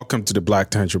welcome to the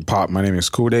BlackTantrum Pop. My name is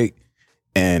Kude,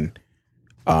 and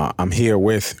I'm here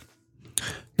with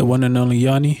the one and only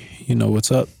Yanni. You know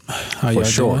what's up? How y'all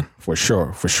doing? For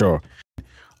sure.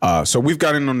 So we've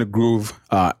gotten on the groove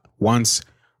once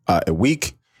a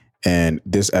week, and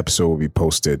this episode will be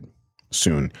posted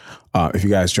soon. If you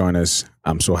guys join us,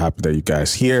 I'm so happy that you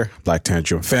guys here.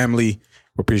 BlackTantrum family,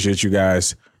 we appreciate you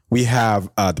guys. We have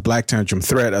the BlackTantrum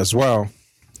thread as well.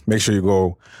 Make sure you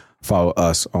go follow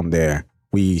us on there.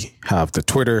 We have the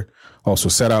Twitter also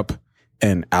set up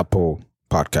and Apple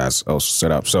Podcasts also set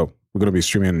up. So we're going to be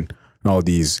streaming on all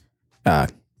these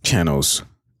channels.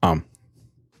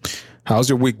 How's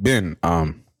your week been,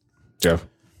 Jeff?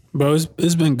 Bro,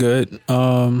 it's been good.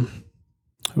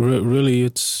 Really,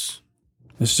 it's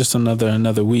just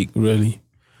another week. Really,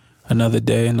 another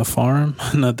day in the farm,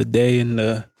 another day in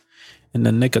the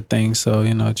nick of things. So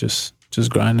just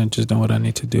grinding, just doing what I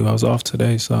need to do. I was off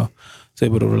today, so I was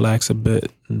able to relax a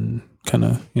bit and kind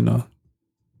of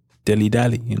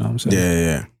dilly-dally, you know what I'm saying?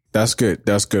 Yeah. That's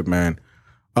good, man.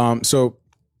 So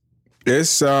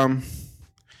it's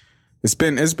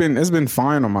been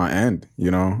fine on my end,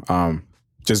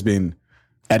 just been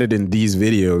editing these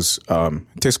videos.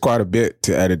 It takes quite a bit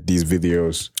to edit these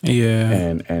videos. Yeah.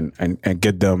 And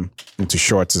get them into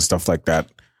shorts and stuff like that.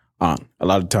 A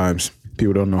lot of times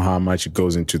people don't know how much it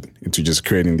goes into just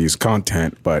creating these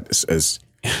content, but as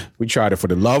we try to, for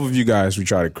the love of you guys, we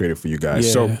try to create it for you guys.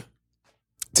 Yeah. So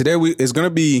today it's going to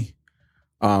be,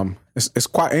 it's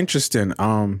quite interesting.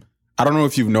 I don't know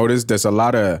if you've noticed, there's a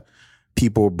lot of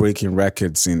people breaking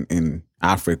records in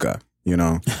Africa.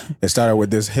 It started with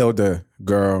this Hilda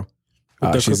girl.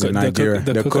 She's in Nigeria.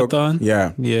 The cook-a-thon?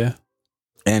 Yeah.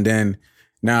 And then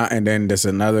there's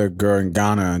another girl in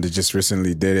Ghana that just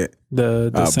recently did it.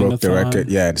 The broke the record.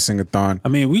 Yeah, the sing-a-thon. I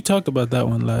mean, we talked about that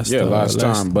one last time.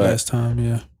 Last time,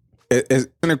 yeah. It's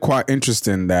kind of quite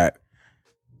interesting that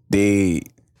they're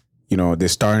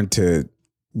starting to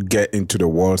get into the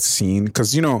world scene.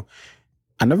 Because,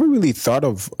 I never really thought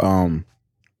of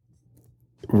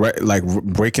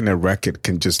breaking a record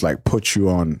can just like put you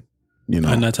on,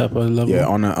 on that type of level. Yeah,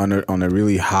 on a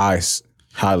really high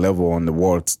level on the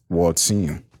world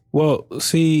scene. Well,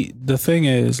 see, the thing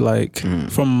is,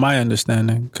 from my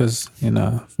understanding, because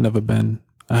I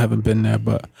haven't been there,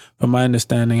 but from my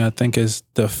understanding, I think is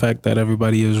the fact that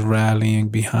everybody is rallying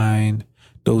behind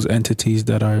those entities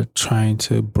that are trying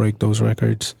to break those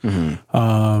records.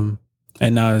 Mm-hmm.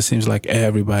 And now it seems like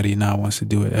everybody now wants to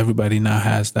do it. Everybody now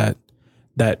has that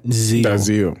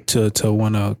zeal. To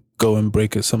want to go and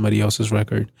break somebody else's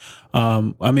record.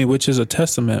 Which is a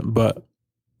testament, but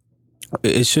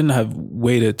it shouldn't have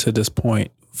waited to this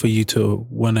point for you to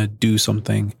want to do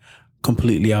something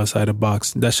completely outside the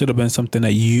box. That should have been something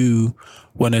that you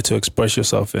wanted to express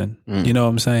yourself in. You know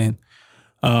what I'm saying?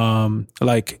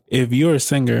 If you're a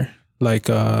singer,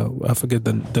 I forget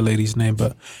the lady's name,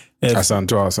 but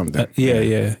Asantua or something.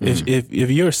 Yeah. Mm.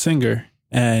 If you're a singer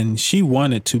and she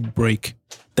wanted to break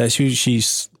that,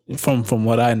 she's from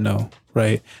what I know,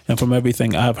 right, and from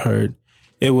everything I've heard,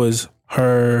 it was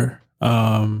her.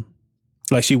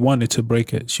 She wanted to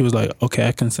break it. She was like, okay,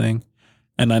 I can sing,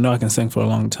 and I know I can sing for a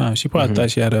long time. She probably thought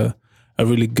she had a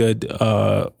really good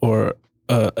or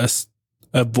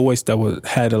a voice that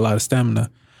had a lot of stamina.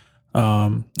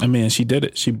 She did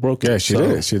it. She broke it. Yeah, she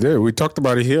did it. She did it. We talked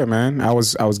about it here, man. I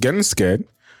was getting scared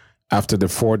after the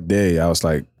fourth day. I was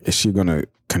like,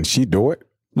 can she do it?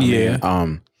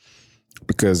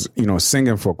 Because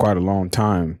singing for quite a long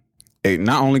time,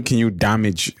 not only can you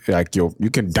damage you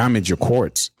can damage your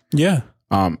chords. Yeah.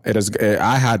 I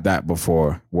had that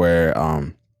before where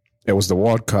it was the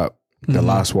World Cup, the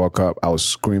last World Cup. I was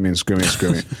screaming,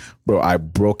 bro. I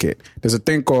broke it. There's a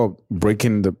thing called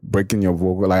breaking your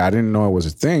vocal. I didn't know it was a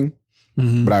thing,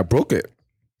 but I broke it.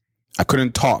 I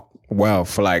couldn't talk well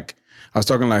for I was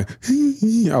talking my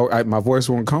voice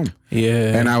won't come.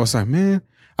 Yeah. And I was like, man,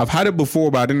 I've had it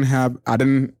before, but I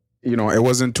didn't, it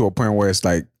wasn't to a point where it's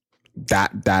like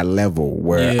that level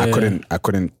where I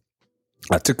couldn't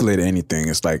articulate anything.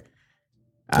 It's like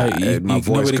my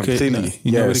voice completely.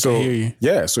 Nobody could hear you.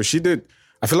 Yeah, so she did.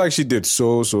 I feel like she did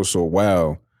so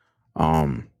well.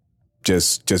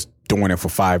 Just doing it for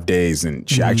 5 days, and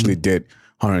she actually did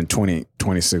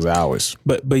 26 hours.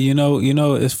 But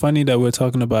it's funny that we're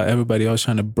talking about everybody else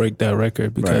trying to break that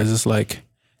record, because It's like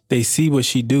they see what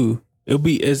she do.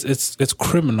 It's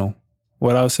criminal.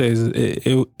 What I'll say is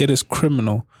it is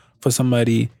criminal for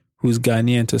somebody who's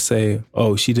Ghanaian to say,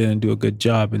 oh, she didn't do a good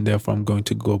job and therefore I'm going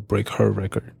to go break her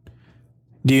record.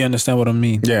 Do you understand what I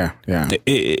mean? Yeah.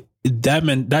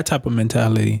 That type of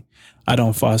mentality I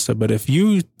don't foster. But if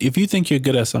you think you're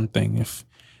good at something, if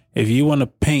you want to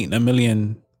paint a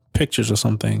million pictures or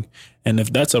something, and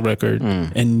if that's a record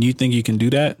and you think you can do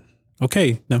that,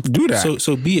 okay, then do that.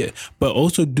 So be it. But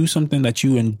also do something that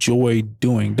you enjoy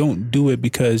doing. Don't do it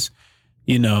because,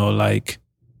 like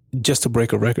just to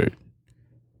break a record.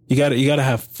 You gotta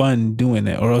have fun doing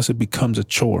it, or else it becomes a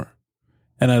chore.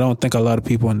 And I don't think a lot of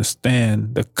people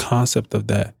understand the concept of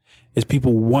that. Is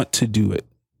people want to do it.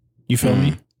 You feel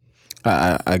me?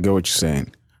 I get what you're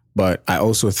saying, but I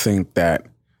also think that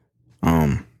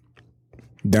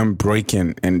them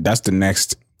breaking, and that's the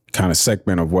next kind of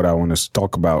segment of what I want to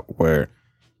talk about, where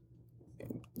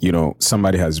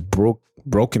somebody has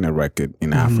broken a record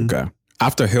in Africa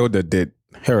after Hilda did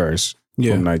hers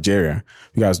from Nigeria.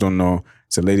 You guys don't know,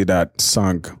 it's a lady that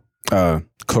sung,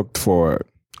 cooked for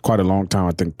quite a long time,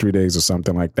 I think 3 days or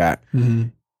something like that.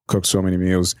 Cooked so many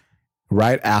meals.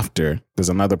 Right after, there's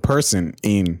another person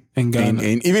in Ghana,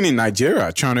 even in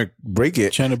Nigeria, trying to break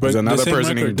it. There's another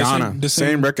person in Ghana, the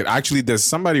same record. Actually, there's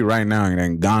somebody right now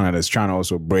in Ghana that's trying to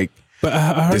also break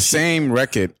the same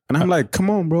record. And I'm like, come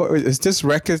on, bro, is this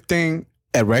record thing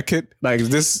a record? Like, is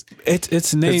this?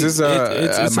 It's named. Is this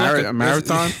a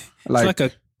marathon? It's like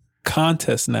a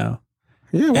contest now.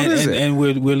 Yeah, what is it? And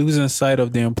we're losing sight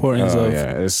of the importance of.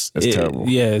 Yeah, it's terrible.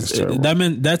 Yeah, it's terrible.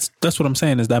 That's what I'm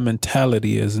saying is that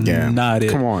mentality is not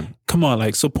it. Come on,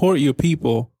 like support your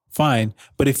people, fine.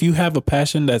 But if you have a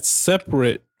passion that's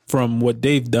separate from what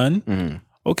they've done,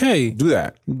 okay, do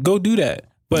that. Go do that.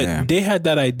 But they had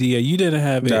that idea, you didn't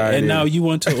have it, and now you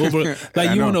want to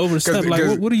overstep.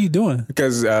 Like, what are you doing?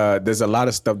 Because there's a lot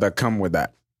of stuff that come with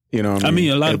that. You know what I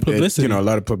mean? A lot of publicity. A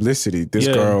lot of publicity. This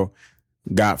girl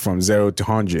got from 0 to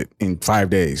 100 in 5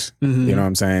 days. You know what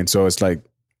I'm saying? So it's like,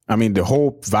 the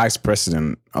whole vice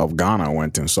president of Ghana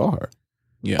went and saw her.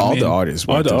 Yeah, all the artists.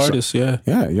 Yeah.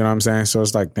 Yeah, you know what I'm saying? So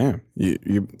it's like, damn.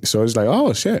 So it's like,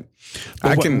 oh shit.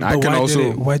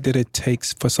 Why did it take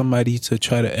for somebody to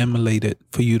try to emulate it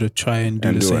for you to try and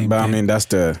do the same thing? But that's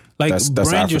that's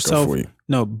brand Africa yourself for you.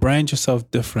 No, brand yourself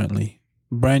differently.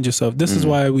 Brand yourself. This is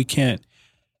why we can't.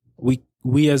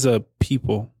 We as a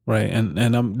people, right?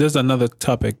 And there's another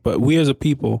topic, but we as a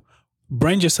people,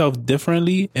 brand yourself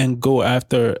differently and go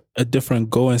after a different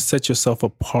goal and set yourself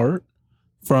apart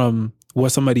from what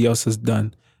somebody else has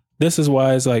done. This is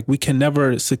why it's like we can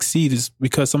never succeed, is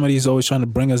because somebody's always trying to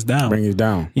bring us down. Bring you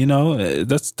down.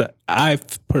 I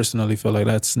personally feel like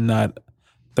that's not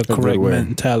the correct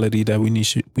mentality that we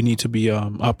need to be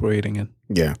operating in.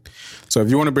 Yeah. So if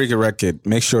you want to break a record,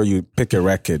 make sure you pick a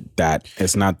record that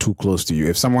is not too close to you.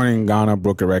 If someone in Ghana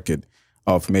broke a record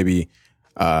of maybe,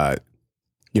 showering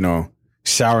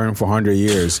for 100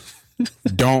 years,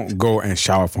 don't go and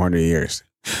shower for 100 years.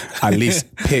 At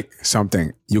least pick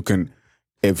something you can.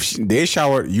 If they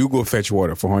shower, you go fetch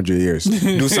water for 100 years.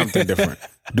 Do something different.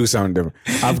 Do something different.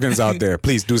 Africans out there,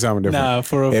 please do something different. Nah,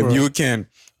 for real. If you can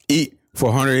eat for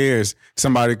 100 years,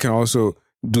 somebody can also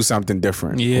do something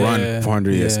different. Yeah, run for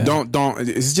 100 years. Don't.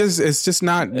 It's just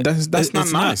not. That's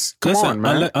not nice. Come on,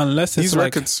 man. Unless it's these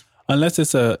records. Unless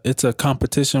it's a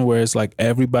competition where it's like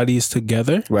everybody is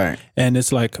together, right? And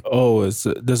it's like,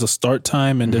 there's a start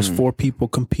time and there's 4 people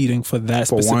competing for that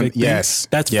specific thing. Yes,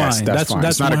 that's fine. That's fine.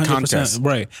 That's not 100%, a contest,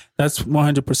 right? That's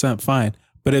 100% fine.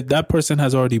 But if that person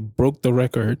has already broke the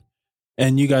record,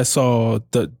 and you guys saw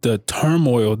the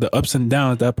turmoil, the ups and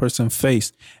downs that person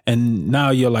faced, and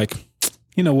now you're like,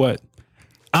 you know what?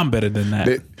 I'm better than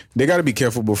that. They got to be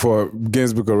careful before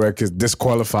Guinness Book of Records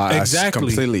disqualify us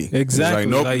completely. Exactly.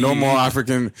 It's like, no more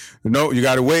African. No, you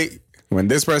got to wait when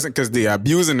this person, because they're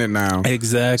abusing it now.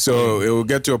 Exactly. So it will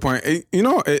get to a point.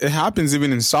 It happens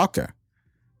even in soccer.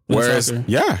 Whereas,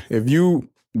 if you,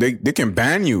 they can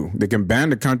ban you. They can ban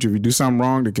the country if you do something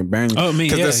wrong. They can ban you. Oh,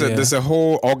 because there's a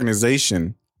whole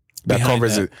organization that behind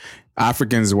covers it.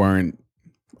 Africans weren't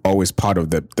always part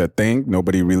of the thing.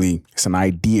 Nobody really, it's an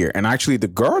idea. And actually the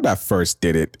girl that first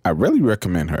did it, I really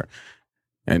recommend her.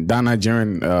 And that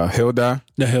Nigerian Hilda.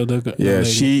 The Hilda. Yeah,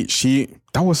 she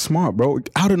that was smart, bro.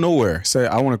 Out of nowhere,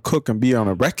 said I want to cook and be on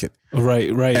a record.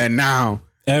 Right. And now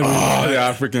all the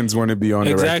Africans want to be on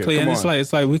the record. Exactly. And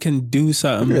it's like we can do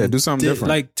something. Yeah, do something different.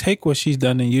 Like take what she's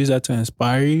done and use that to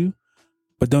inspire you,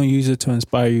 but don't use it to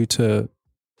inspire you to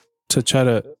try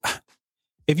to.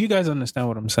 If you guys understand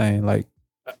what I'm saying, like.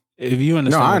 If you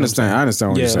understand, I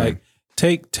understand what you're saying. Like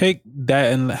take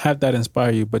that and have that inspire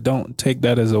you, but don't take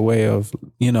that as a way of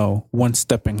one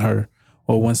stepping her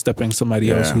or one stepping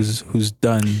somebody else who's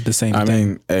done the same thing. I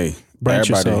mean, hey, brand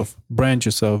yourself,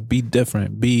 be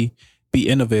different, be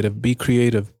innovative, be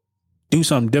creative, do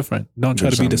something different. Don't try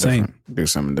to be the same. Do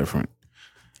something different.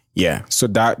 Yeah. So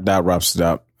that wraps it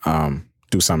up.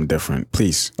 Do something different,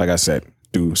 please. Like I said,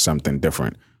 do something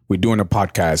different. We're doing a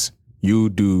podcast. You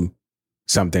do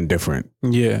something different.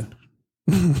 Yeah.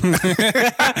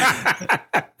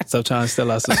 Stop trying to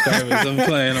steal our subscribers.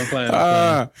 I'm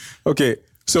playing. Okay,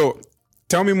 so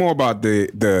tell me more about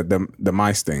the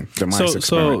mice thing. The mice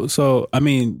experiment. So I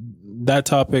mean, that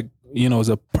topic, is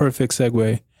a perfect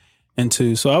segue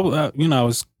into. So I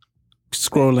was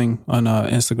scrolling on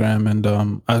Instagram, and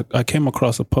I came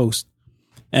across a post,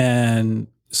 and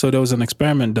so there was an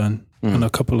experiment done on a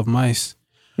couple of mice.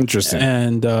 Interesting.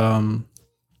 And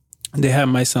they had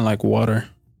mice in like water,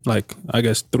 like I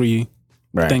guess 3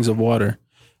 things of water.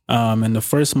 And the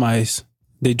first mice,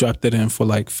 they dropped it in for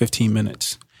like 15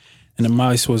 minutes. And the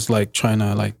mice was like trying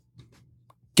to like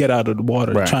get out of the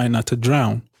water, trying not to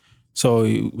drown. So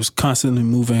it was constantly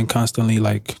moving, constantly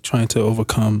like trying to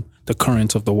overcome the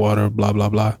currents of the water, blah, blah,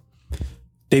 blah.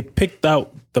 They picked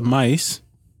out the mice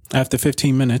after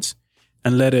 15 minutes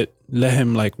and let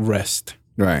him like rest.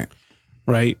 Right.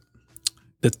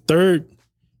 The third,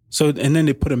 and then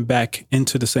they put him back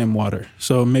into the same water.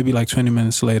 So maybe like 20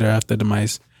 minutes later, after the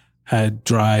mice had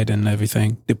dried and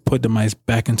everything, they put the mice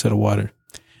back into the water.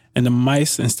 And the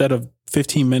mice, instead of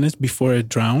 15 minutes before it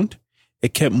drowned,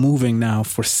 it kept moving now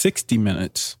for 60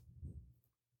 minutes.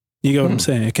 You get what I'm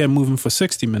saying? It kept moving for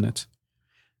 60 minutes.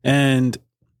 And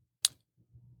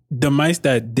the mice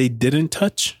that they didn't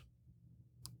touch,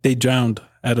 they drowned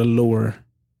at a lower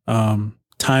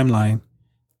timeline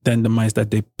than the mice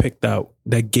that they picked out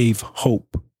that gave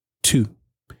hope to.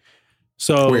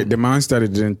 So wait, the mice that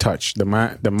it didn't touch, the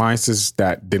mice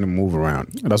that didn't move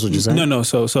around. That's what you're saying? No.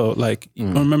 So like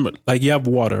remember, like you have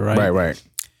water, right? Right.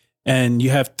 And you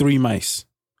have 3 mice.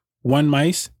 One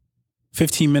mice,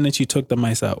 15 minutes you took the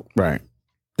mice out. Right.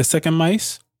 The second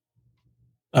mice,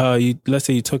 let's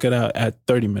say you took it out at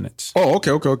 30 minutes. Oh,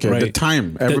 okay. Right? The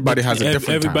time. Everybody has a different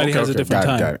time. Everybody has a different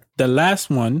time. Got it. The last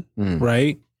one,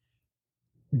 right,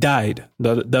 died.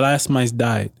 The last mice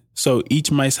died. So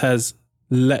each mice has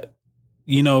when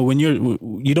you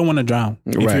don't want to drown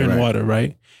if you're in water,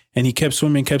 right? And he kept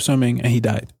swimming, and he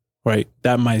died, right?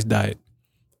 That mice died.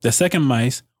 The second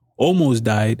mice almost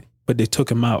died, but they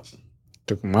took him out.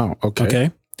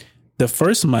 Okay. The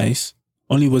first mice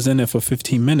only was in there for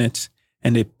 15 minutes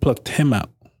and they plucked him out.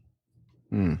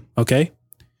 Okay.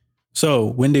 So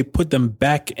when they put them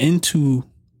back into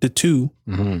the 2,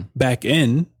 back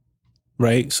in,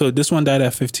 right? So this one died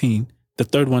at 15. The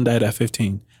third one died at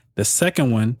 15. The second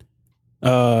one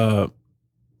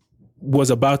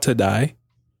was about to die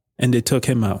and they took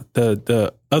him out.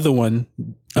 The other one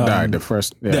died. The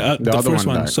first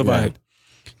one survived. Yeah.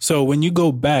 So when you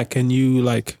go back and you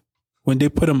when they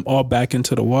put them all back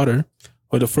into the water,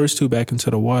 or the first 2 back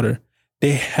into the water,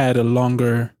 they had a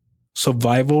longer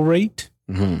survival rate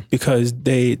because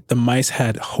the mice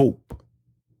had hope,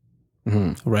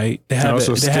 right? They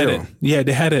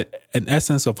had an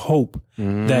essence of hope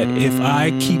that if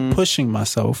I keep pushing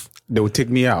myself, they would take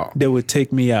me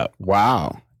out.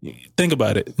 Wow. Think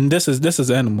about it. And this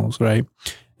is animals, right?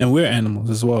 And we're animals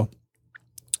as well.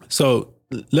 So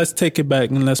let's take it back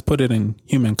and let's put it in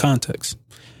human context.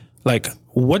 Like,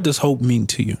 what does hope mean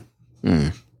to you?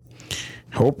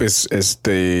 Hope is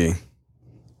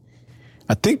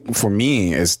I think for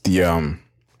me is the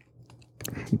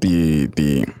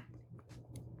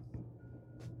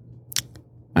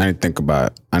I didn't think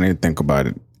about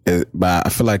it, but I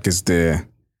feel like it's the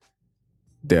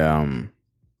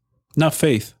not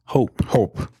faith, hope.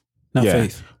 Not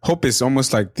faith. Hope is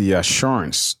almost like the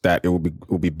assurance that it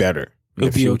will be better.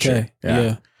 It'll be okay.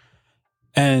 Yeah.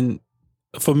 And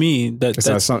for me, it's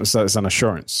an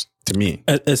assurance to me.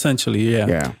 Essentially, yeah.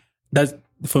 Yeah. That's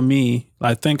for me.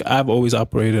 I think I've always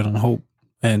operated on hope,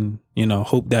 and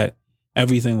hope that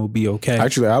everything will be okay.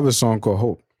 Actually, I have a song called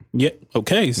Hope. Yeah.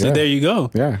 Okay. So there you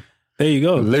go. Yeah. There you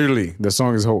go. Literally, the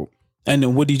song is Hope. And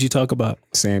then what did you talk about?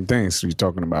 Same things you're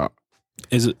talking about.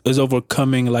 Is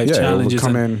overcoming life challenges.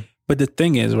 But the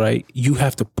thing is, right, you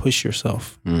have to push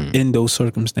yourself in those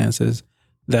circumstances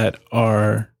that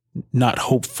are not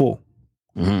hopeful,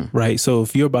 right? So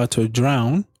if you're about to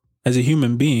drown as a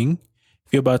human being,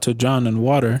 if you're about to drown in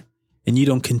water and you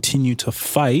don't continue to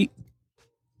fight,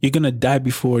 you're going to die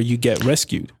before you get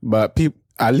rescued. But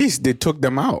at least they took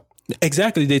them out.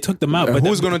 Exactly. They took them out. But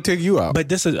who's going to take you out?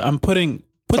 But I'm putting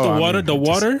the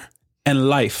water and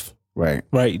life. Right.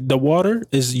 The water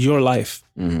is your life,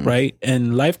 right?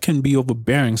 And life can be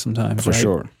overbearing sometimes. For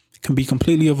sure. It can be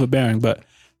completely overbearing, but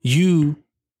you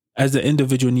as the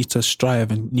individual need to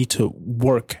strive and need to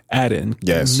work at it and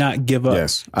not give up.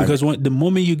 Yes. Because the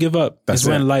moment you give up is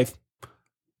when the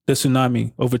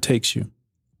tsunami overtakes you,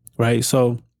 right?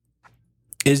 So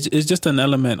it's just an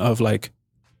element of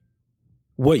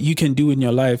what you can do in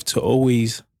your life to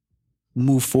always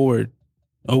move forward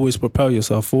always propel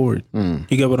yourself forward. You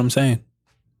get what I'm saying?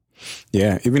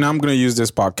 Yeah. Even I'm going to use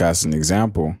this podcast as an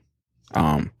example.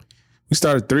 We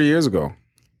started 3 years ago.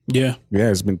 Yeah. Yeah,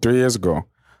 it's been 3 years ago.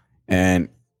 And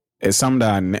it's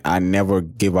something that I never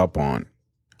give up on.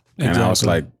 And Exactly. I was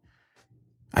like,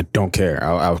 I don't care.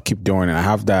 I'll keep doing it. I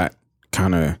have that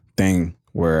kind of thing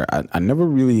where I never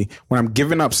really, when I'm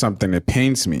giving up something, it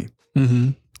pains me.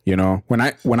 You know, when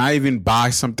I even buy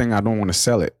something, I don't want to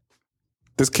sell it.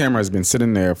 This camera has been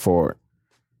sitting there for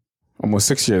almost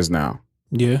 6 years now.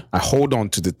 Yeah. I hold on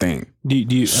to the thing Are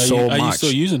you much.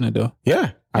 still using it though?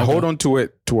 Yeah. I hold on to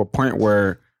it to a point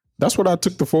where that's what I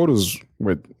took the photos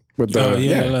with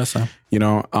the last time. You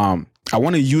know, I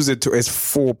want to use it to its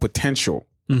full potential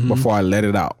before I let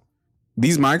it out.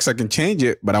 These mics, I can change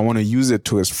it, but I want to use it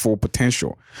to its full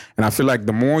potential. And I feel like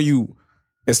the more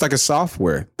it's like a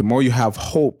software, the more you have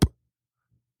hope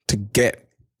to get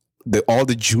all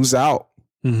the juice out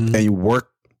and you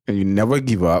work and you never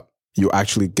give up, you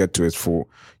actually get to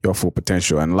your full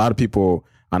potential. And a lot of people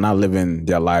are not living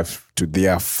their life to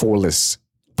their fullest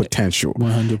potential.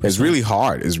 100%. It's really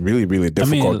hard. It's really, really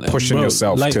difficult pushing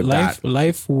yourself to that.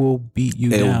 Life will beat you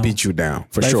down. It will beat you down,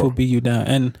 for sure. Life will beat you down.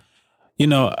 And, you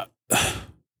know,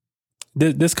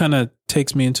 this kind of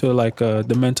takes me into like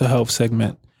the mental health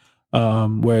segment,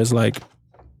 where it's like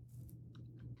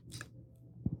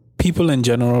people in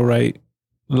general, right?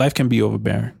 Life can be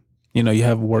overbearing. You know, you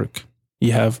have work.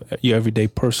 You have your everyday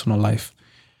personal life.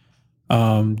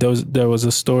 There was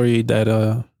a story that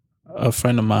a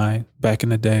friend of mine back in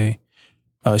the day,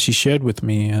 she shared with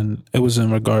me, and it was in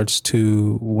regards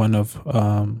to one of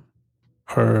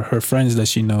her friends that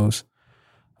she knows.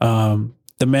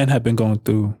 The man had been going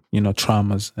through, you know,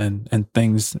 traumas and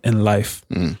things in life,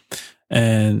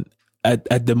 and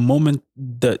at the moment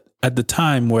at the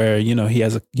time where, you know, he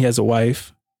has a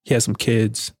wife, he has some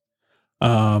kids.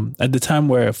 At the time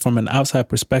where, from an outside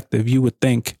perspective, you would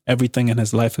think everything in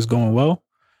his life is going well,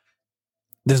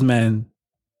 this man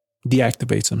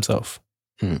deactivates himself,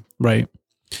 right?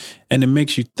 And it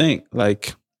makes you think,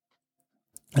 like,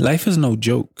 life is no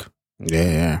joke.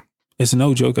 Yeah. It's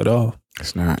no joke at all.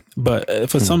 It's not. But I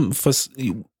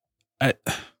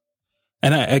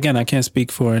can't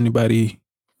speak for anybody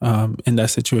in that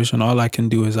situation. All I can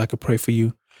do is I could pray for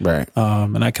you. Right.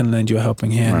 And I can lend you a helping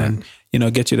hand and, you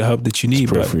know, get you the help that you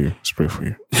need. Let's pray for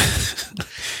you.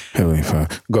 Heavenly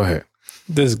Father. Go ahead.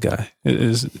 This guy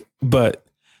is, but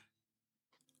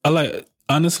I like,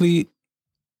 honestly,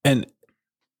 and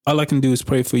all I can do is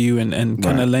pray for you and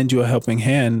kind of lend you a helping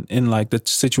hand in like the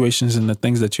situations and the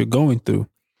things that you're going through.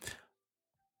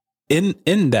 In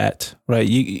that,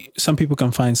 right, some people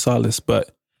can find solace,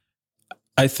 but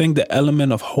I think the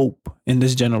element of hope in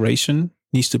this generation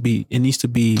needs to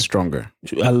be stronger,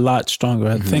 a lot stronger.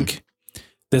 I think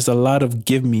there's a lot of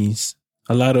give me's,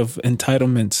 a lot of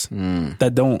entitlements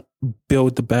that don't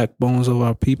build the backbones of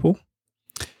our people.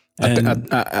 And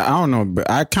I don't know,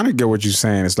 but I kind of get what you're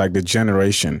saying. It's like the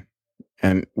generation,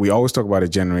 and we always talk about a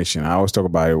generation. I always talk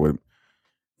about it with,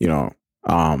 you know,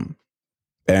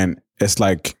 and it's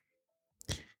like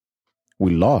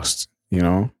we lost. You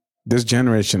know, this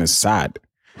generation is sad.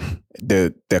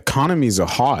 The economies are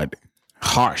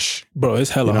harsh, bro.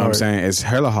 It's hella hard. You know what I'm saying? It's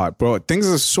hella hard, bro. Things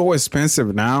are so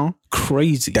expensive now,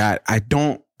 crazy, that I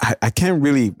can't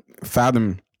really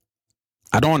fathom.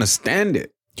 I don't understand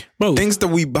it. Bro, things that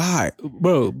we buy,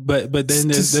 bro. But then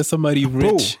there's somebody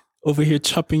rich over here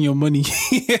chopping your money.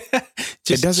 Just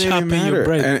it doesn't even matter. Your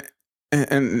bread.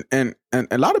 And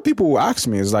a lot of people will ask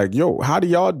me, it's like, yo, how do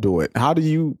y'all do it? How?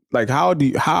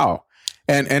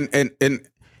 And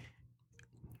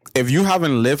if you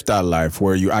haven't lived that life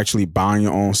where you actually buying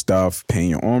your own stuff, paying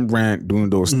your own rent, doing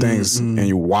those things, and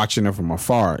you're watching it from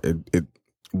afar, it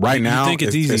right now, you think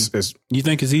it's easy. You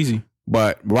think it's easy.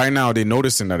 But right now they're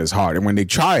noticing that it's hard. And when they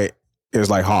try it, it's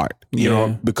like hard, you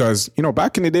know, because, you know,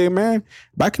 back in the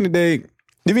day,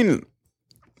 even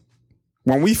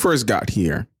when we first got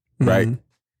here, right,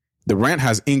 the rent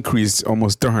has increased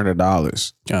almost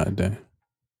 $300. God damn.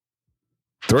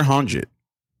 $300.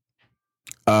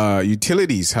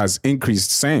 Utilities has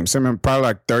increased same probably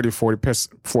like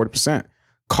 40%.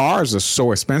 Cars are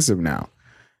so expensive now.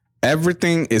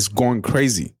 Everything is going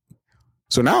crazy.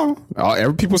 So now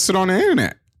every people sit on the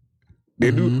internet.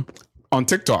 They do on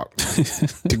TikTok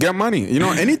to get money. You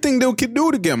know, anything they could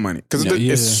do to get money, because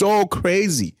it's so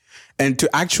crazy. And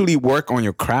to actually work on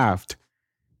your craft,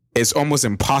 it's almost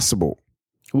impossible.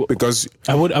 Because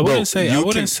I wouldn't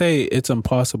say it's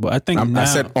impossible. I think I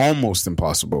said almost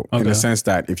impossible, in the sense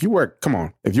that if you work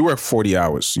 40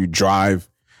 hours, you drive,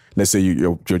 let's say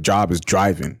your job is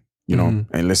driving, you know,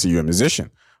 and let's say you're a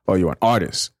musician or you're an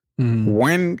artist,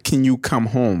 When can you come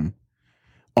home?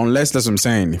 Unless, that's what I'm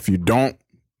saying, if you don't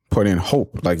put in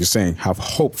hope, like you're saying, have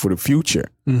hope for the future,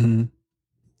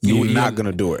 you're not going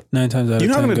to do it. 9 times out of 10,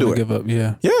 you're going to give up.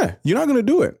 Yeah. Yeah, you're not going to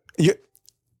do it.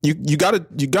 You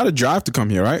gotta drive to come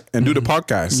here, right? And do the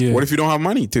podcast. Yeah. What if you don't have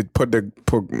money to put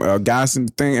gas in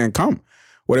the thing and come?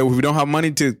 What if we don't have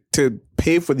money to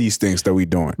pay for these things that we're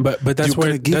doing? But that's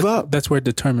where give up. That's where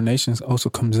determination also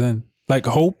comes in. Like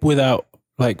hope without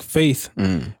faith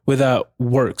without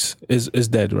works is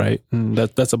dead, right? And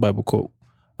that's a Bible quote.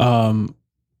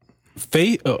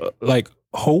 Faith, like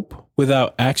hope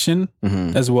without action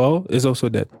as well, is also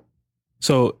dead.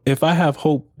 So if I have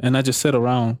hope and I just sit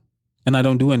around and I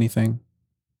don't do anything,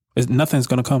 nothing's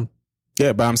gonna come.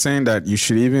 Yeah, but I'm saying that you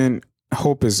should even,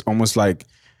 hope is almost like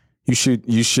you should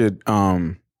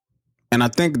and I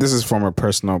think this is from a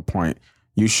personal point,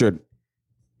 you should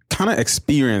kind of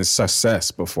experience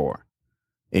success before.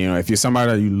 You know, if you're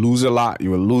somebody that you lose a lot,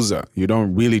 you're a loser. You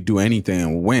don't really do anything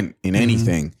and win in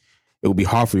anything, it will be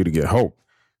hard for you to get hope.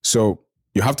 So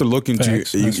you have to look into,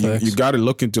 you got to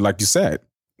look into, like you said,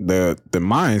 the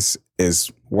minds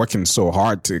is working so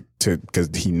hard to because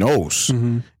he knows,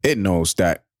 it knows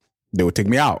that they would take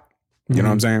me out. You know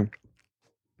what I'm saying?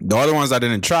 The other ones that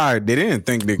didn't try, they didn't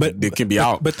think they can be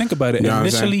out. But think about it. You know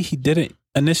initially, he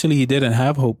didn't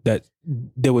have hope that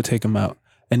they would take him out.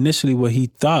 Initially, what he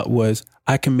thought was,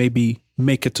 I can maybe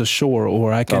make it to shore,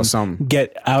 or I can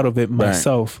get out of it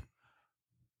myself. Right.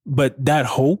 But that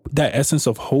hope, that essence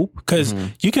of hope, because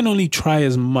you can only try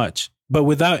as much, but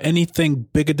without anything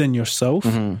bigger than yourself,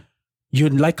 you're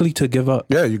likely to give up.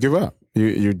 Yeah, you give up.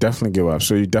 You definitely give up.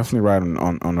 So you're definitely right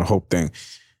on the hope thing.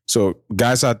 So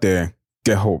guys out there,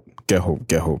 get hope, get hope,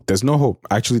 get hope. There's no hope.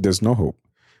 Actually, there's no hope.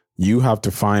 You have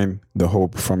to find the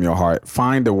hope from your heart.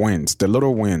 Find the wins, the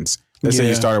little wins. Let's say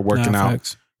you started working out.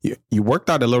 Facts. You worked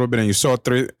out a little bit and you saw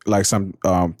 3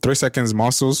 seconds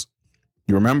muscles.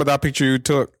 You remember that picture you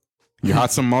took? You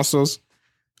had some muscles.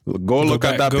 Go look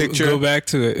at that picture. Go back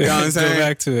to it. You know what I'm saying? Go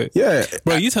back to it. Yeah.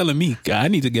 Bro, you telling me I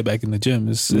need to get back in the gym.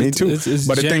 Me too.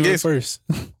 But the thing is, first.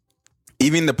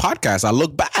 Even the podcast, I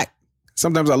look back.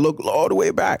 Sometimes I look all the way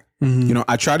back. You know,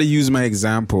 I try to use my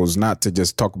examples, not to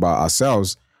just talk about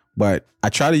ourselves, but I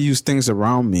try to use things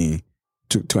around me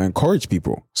to encourage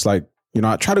people. It's like, you know,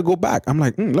 I try to go back. I'm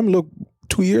like, let me look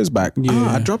 2 years back.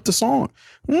 I dropped the song.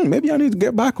 Maybe I need to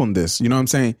get back on this. You know what I'm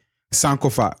saying?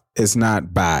 Sankofa is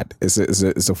not bad. It's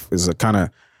a kind of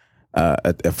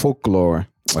a folklore,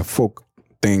 a folk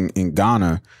thing in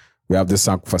Ghana. We have this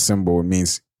Sankofa symbol. It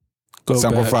means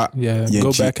Sankofa.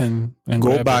 Go back and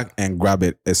go back and grab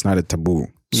it. It's not a taboo.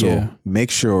 So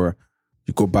make sure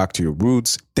you go back to your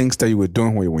roots, things that you were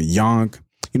doing when you were young.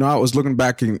 You know, I was looking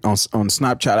back on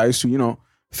Snapchat. I used to, you know,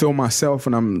 film myself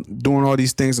and I'm doing all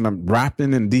these things and I'm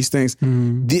rapping and these things.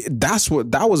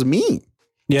 That was me.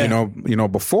 Yeah. You know,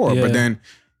 before. Yeah. But then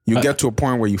you get to a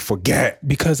point where you forget.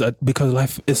 Because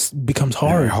life becomes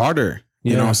hard. Harder.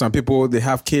 You know, some people, they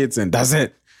have kids and that's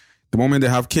it. The moment they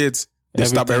have kids, they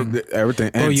stop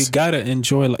everything. Bro, you gotta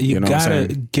enjoy life. You gotta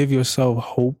give yourself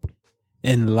hope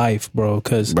in life, bro,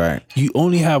 because you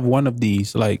only have one of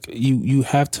these. Like you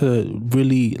have to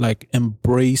really like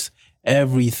embrace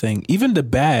everything, even the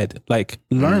bad. Like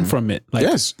learn from it. Like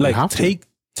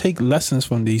take lessons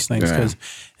from these things,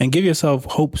 and give yourself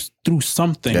hopes through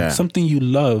something you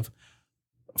love,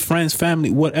 friends, family,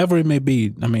 whatever it may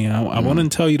be. I mean, I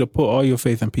wouldn't tell you to put all your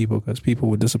faith in people because people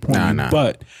would disappoint you.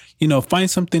 But you know, find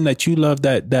something that you love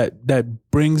that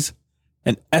brings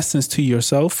an essence to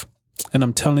yourself. And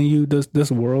I'm telling you,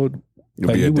 this world,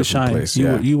 like, you would shine. Place,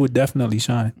 you would definitely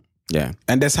shine. Yeah,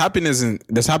 and there's happiness in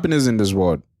this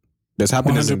world. There's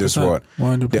happiness in this world.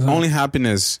 100%. The only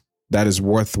happiness that is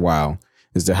worthwhile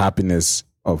is the happiness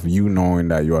of you knowing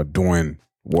that you are doing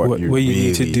what you really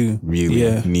need to do,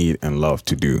 need and love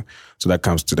to do. So that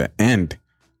comes to the end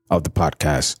of the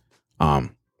podcast.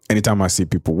 Anytime I see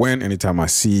people win, anytime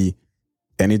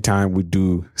we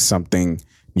do something,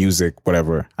 music,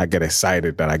 whatever, I get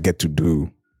excited that I get to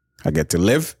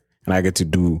live and I get to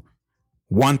do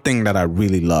one thing that I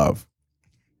really love.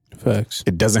 Facts.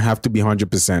 It doesn't have to be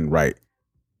 100% right.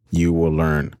 You will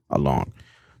learn along.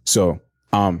 So,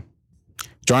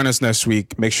 join us next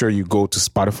week. Make sure you go to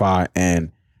Spotify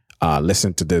and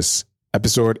listen to this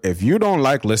episode. If you don't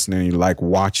like listening, you like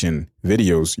watching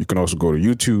videos, you can also go to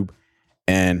YouTube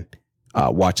and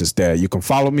watch us there. You can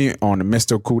follow me on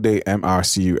Mr. Kude,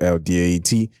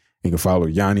 MRCULDAET. You can follow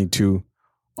Yanni too.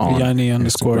 Yanni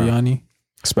 _ Yanni.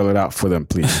 Spell it out for them,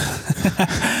 please.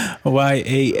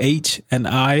 YAHNI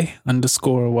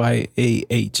 _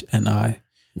 YAHNI.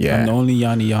 Yeah. I'm the only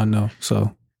Yanni y'all know.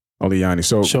 So only Yanni.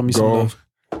 So show me some love.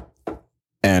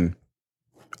 and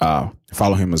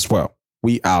follow him as well.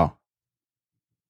 We out.